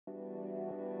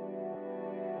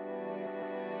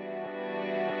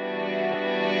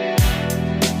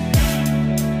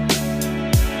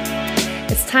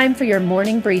Time for your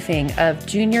morning briefing of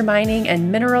junior mining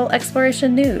and mineral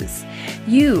exploration news.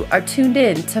 You are tuned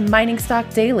in to Mining Stock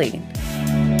Daily.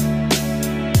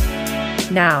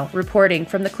 Now, reporting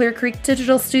from the Clear Creek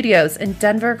Digital Studios in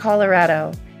Denver,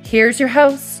 Colorado, here's your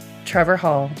host, Trevor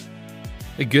Hall.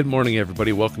 Hey, good morning,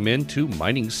 everybody. Welcome in to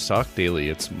Mining Stock Daily.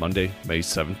 It's Monday, May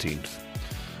 17th.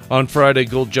 On Friday,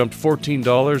 gold jumped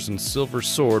 $14 and silver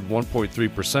soared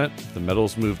 1.3%. The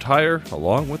metals moved higher,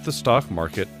 along with the stock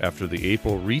market, after the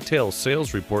April retail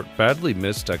sales report badly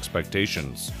missed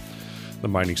expectations. The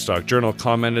Mining Stock Journal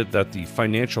commented that the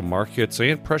financial markets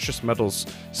and precious metals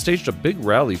staged a big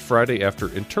rally Friday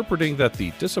after interpreting that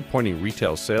the disappointing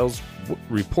retail sales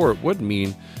report would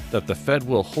mean that the Fed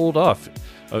will hold off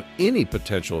of any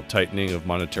potential tightening of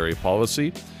monetary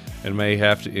policy and may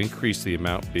have to increase the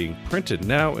amount being printed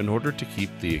now in order to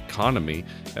keep the economy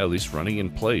at least running in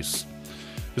place.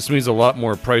 This means a lot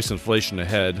more price inflation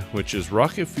ahead, which is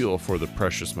rocket fuel for the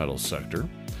precious metals sector.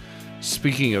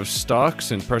 Speaking of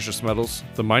stocks and precious metals,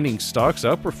 the mining stocks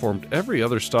outperformed every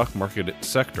other stock market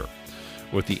sector,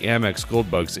 with the Amex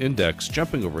Gold Bugs Index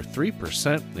jumping over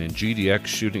 3% and GDX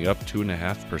shooting up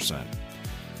 2.5%.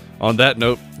 On that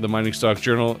note, the Mining Stock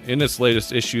Journal, in its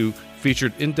latest issue,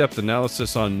 featured in-depth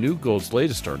analysis on New Gold's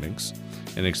latest earnings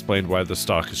and explained why the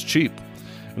stock is cheap,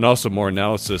 and also more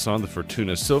analysis on the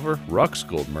Fortuna Silver Rox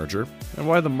Gold merger and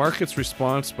why the market's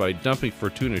response by dumping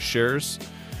Fortuna shares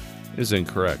is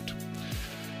incorrect.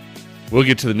 We'll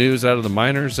get to the news out of the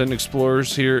miners and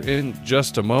explorers here in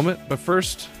just a moment, but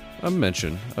first, a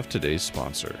mention of today's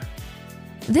sponsor.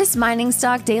 This Mining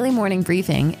Stock Daily Morning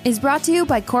Briefing is brought to you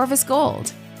by Corvus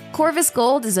Gold. Corvus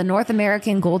Gold is a North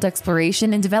American gold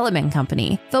exploration and development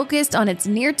company focused on its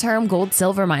near-term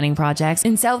gold-silver mining projects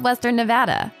in southwestern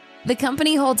Nevada. The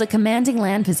company holds a commanding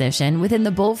land position within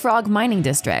the Bullfrog Mining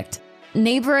District.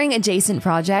 Neighboring adjacent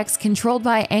projects controlled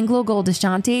by Anglo Gold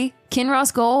Ashanti,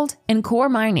 Kinross Gold, and Core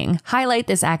Mining highlight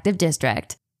this active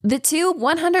district. The two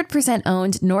 100%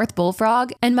 owned North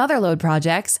Bullfrog and Motherlode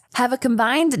projects have a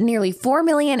combined nearly 4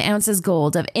 million ounces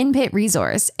gold of in-pit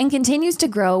resource and continues to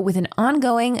grow with an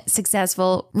ongoing,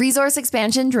 successful resource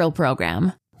expansion drill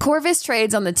program. Corvus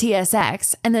trades on the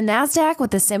TSX and the NASDAQ with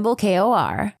the symbol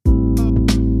KOR.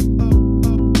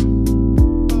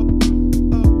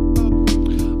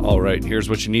 All right,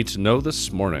 here's what you need to know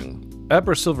this morning.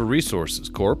 Abra Silver Resources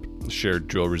Corp. shared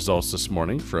drill results this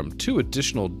morning from 2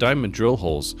 additional diamond drill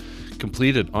holes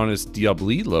completed on its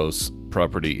Diablilos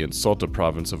property in Salta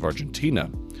province of Argentina.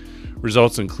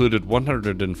 Results included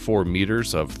 104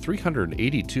 meters of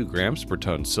 382 grams per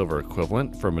ton silver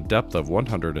equivalent from a depth of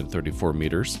 134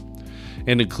 meters,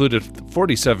 and included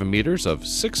 47 meters of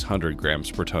 600 grams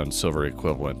per ton silver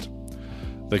equivalent.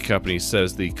 The company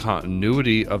says the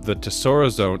continuity of the Tesoro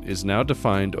zone is now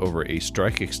defined over a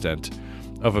strike extent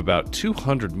of about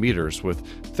 200 meters with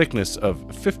thickness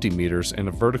of 50 meters and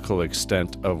a vertical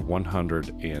extent of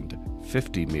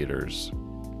 150 meters.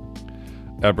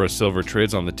 Abra Silver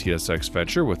trades on the TSX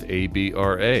Venture with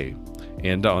ABRA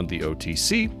and on the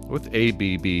OTC with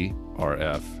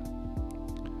ABBRF.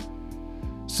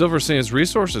 Silver Sands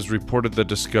Resources reported the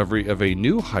discovery of a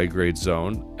new high-grade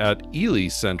zone at Ely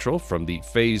Central from the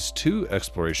Phase 2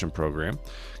 exploration program,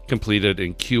 completed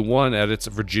in Q1 at its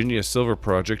Virginia Silver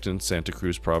project in Santa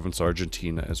Cruz Province,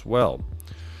 Argentina as well.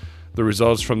 The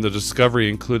results from the discovery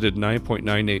included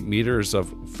 9.98 meters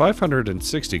of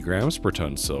 560 grams per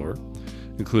ton silver,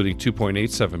 including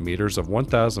 2.87 meters of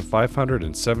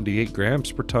 1,578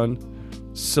 grams per ton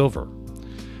silver,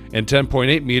 and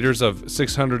 10.8 meters of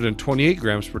 628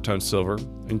 grams per ton silver,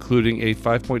 including a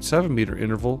 5.7 meter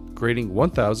interval grading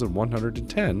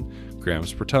 1,110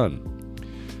 grams per ton.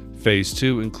 Phase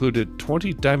 2 included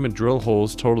 20 diamond drill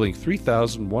holes totaling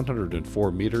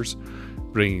 3,104 meters,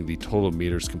 bringing the total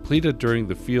meters completed during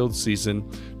the field season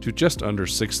to just under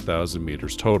 6,000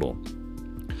 meters total.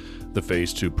 The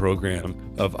Phase 2 program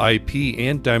of IP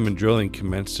and diamond drilling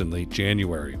commenced in late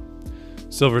January.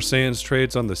 Silver Sands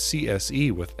trades on the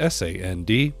CSE with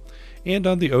SAND and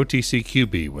on the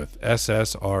OTCQB with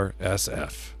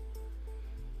SSRSF.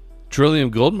 Trillium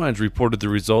Gold Mines reported the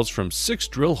results from 6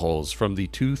 drill holes from the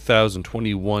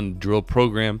 2021 drill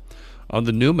program on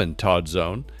the Newman Todd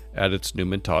zone at its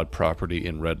Newman Todd property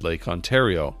in Red Lake,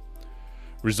 Ontario.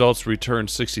 Results returned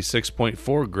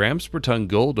 66.4 grams per ton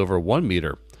gold over 1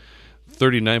 meter,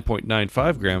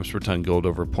 39.95 grams per ton gold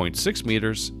over 0.6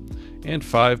 meters, and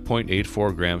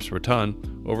 5.84 grams per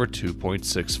ton over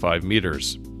 2.65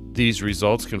 meters. These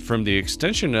results confirm the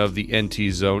extension of the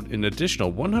NT zone an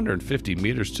additional 150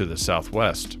 meters to the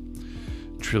southwest.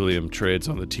 Trillium trades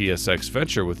on the TSX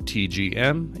Venture with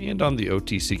TGM and on the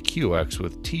OTCQX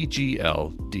with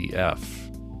TGLDF.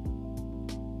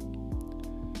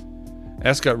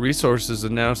 Ascot Resources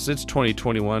announced its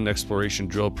 2021 exploration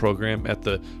drill program at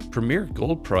the Premier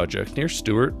Gold Project near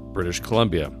Stewart, British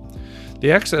Columbia.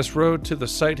 The access road to the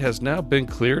site has now been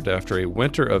cleared after a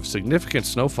winter of significant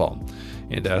snowfall,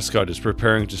 and Ascot is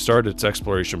preparing to start its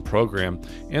exploration program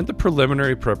and the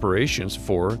preliminary preparations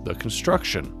for the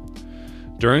construction.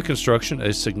 During construction,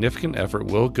 a significant effort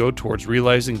will go towards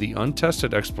realizing the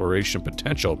untested exploration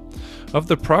potential of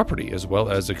the property, as well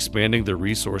as expanding the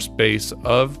resource base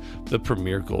of the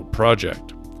Premier Gold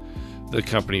Project. The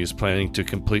company is planning to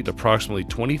complete approximately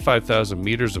 25,000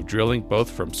 meters of drilling,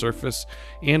 both from surface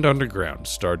and underground,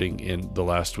 starting in the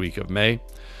last week of May.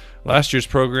 Last year's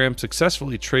program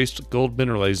successfully traced gold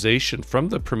mineralization from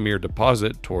the Premier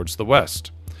deposit towards the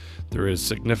west. There is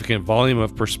significant volume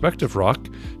of prospective rock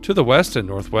to the west and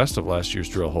northwest of last year's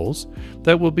drill holes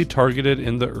that will be targeted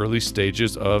in the early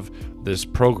stages of this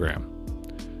program.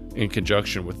 In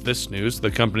conjunction with this news, the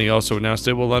company also announced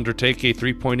it will undertake a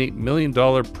 $3.8 million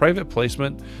private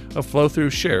placement of flow-through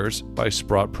shares by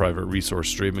Sprott Private Resource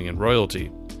Streaming and Royalty.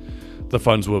 The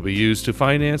funds will be used to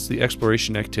finance the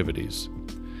exploration activities.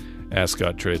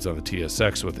 Ascot trades on the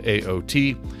TSX with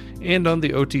AOT and on the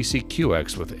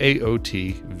OTCQX with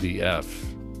AOTVF.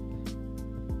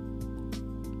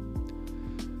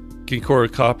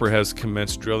 Kincora Copper has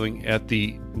commenced drilling at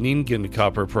the Nyngan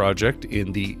Copper Project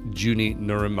in the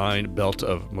Juni-Nurramine belt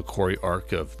of Macquarie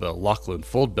Arc of the Lachlan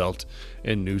Fold Belt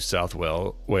in New South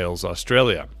Wales,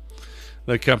 Australia.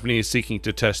 The company is seeking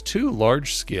to test two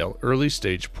large-scale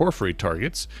early-stage porphyry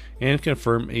targets and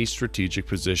confirm a strategic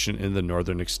position in the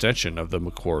northern extension of the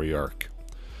Macquarie Arc.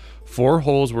 4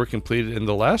 holes were completed in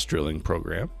the last drilling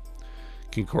program.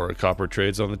 Kincora Copper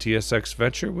trades on the TSX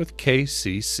Venture with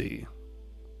KCC.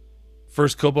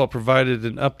 First Cobalt provided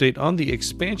an update on the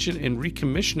expansion and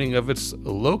recommissioning of its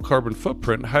low-carbon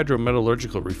footprint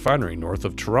hydrometallurgical refinery north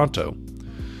of Toronto.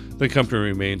 The company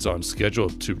remains on schedule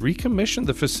to recommission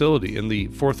the facility in the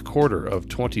fourth quarter of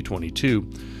 2022,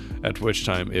 at which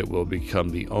time it will become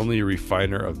the only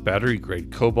refiner of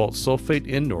battery-grade cobalt sulfate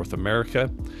in North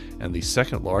America and the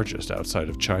second largest outside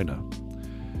of China.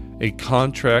 A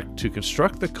contract to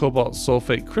construct the cobalt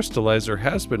sulfate crystallizer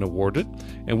has been awarded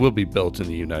and will be built in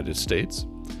the United States.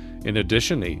 In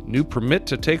addition, a new permit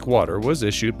to take water was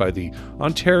issued by the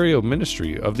Ontario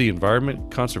Ministry of the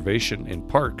Environment, Conservation and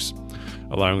Parks,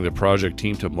 allowing the project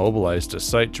team to mobilize to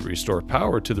site to restore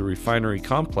power to the refinery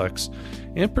complex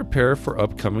and prepare for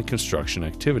upcoming construction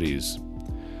activities.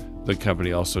 The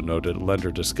company also noted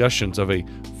lender discussions of a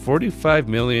 $45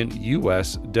 million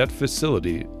U.S. debt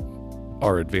facility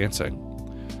are advancing.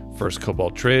 First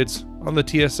Cobalt trades on the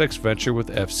TSX Venture with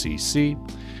FCC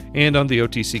and on the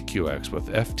OTCQX with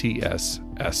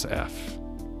FTSSF.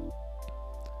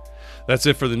 That's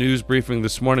it for the news briefing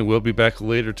this morning. We'll be back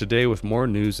later today with more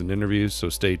news and interviews, so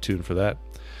stay tuned for that.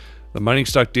 The Mining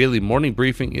Stock Daily Morning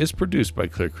Briefing is produced by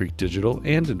Clear Creek Digital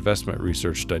and Investment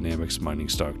Research Dynamics Mining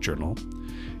Stock Journal.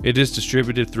 It is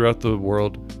distributed throughout the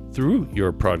world through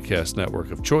your podcast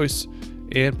network of choice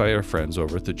and by our friends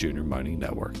over at the Junior Mining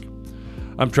Network.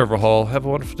 I'm Trevor Hall. Have a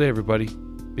wonderful day, everybody.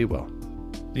 Be well.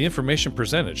 The information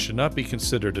presented should not be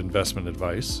considered investment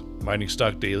advice. Mining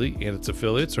Stock Daily and its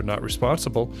affiliates are not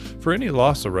responsible for any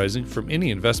loss arising from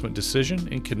any investment decision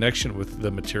in connection with the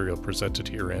material presented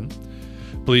herein.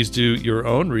 Please do your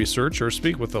own research or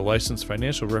speak with a licensed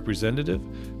financial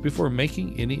representative before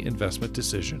making any investment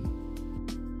decision.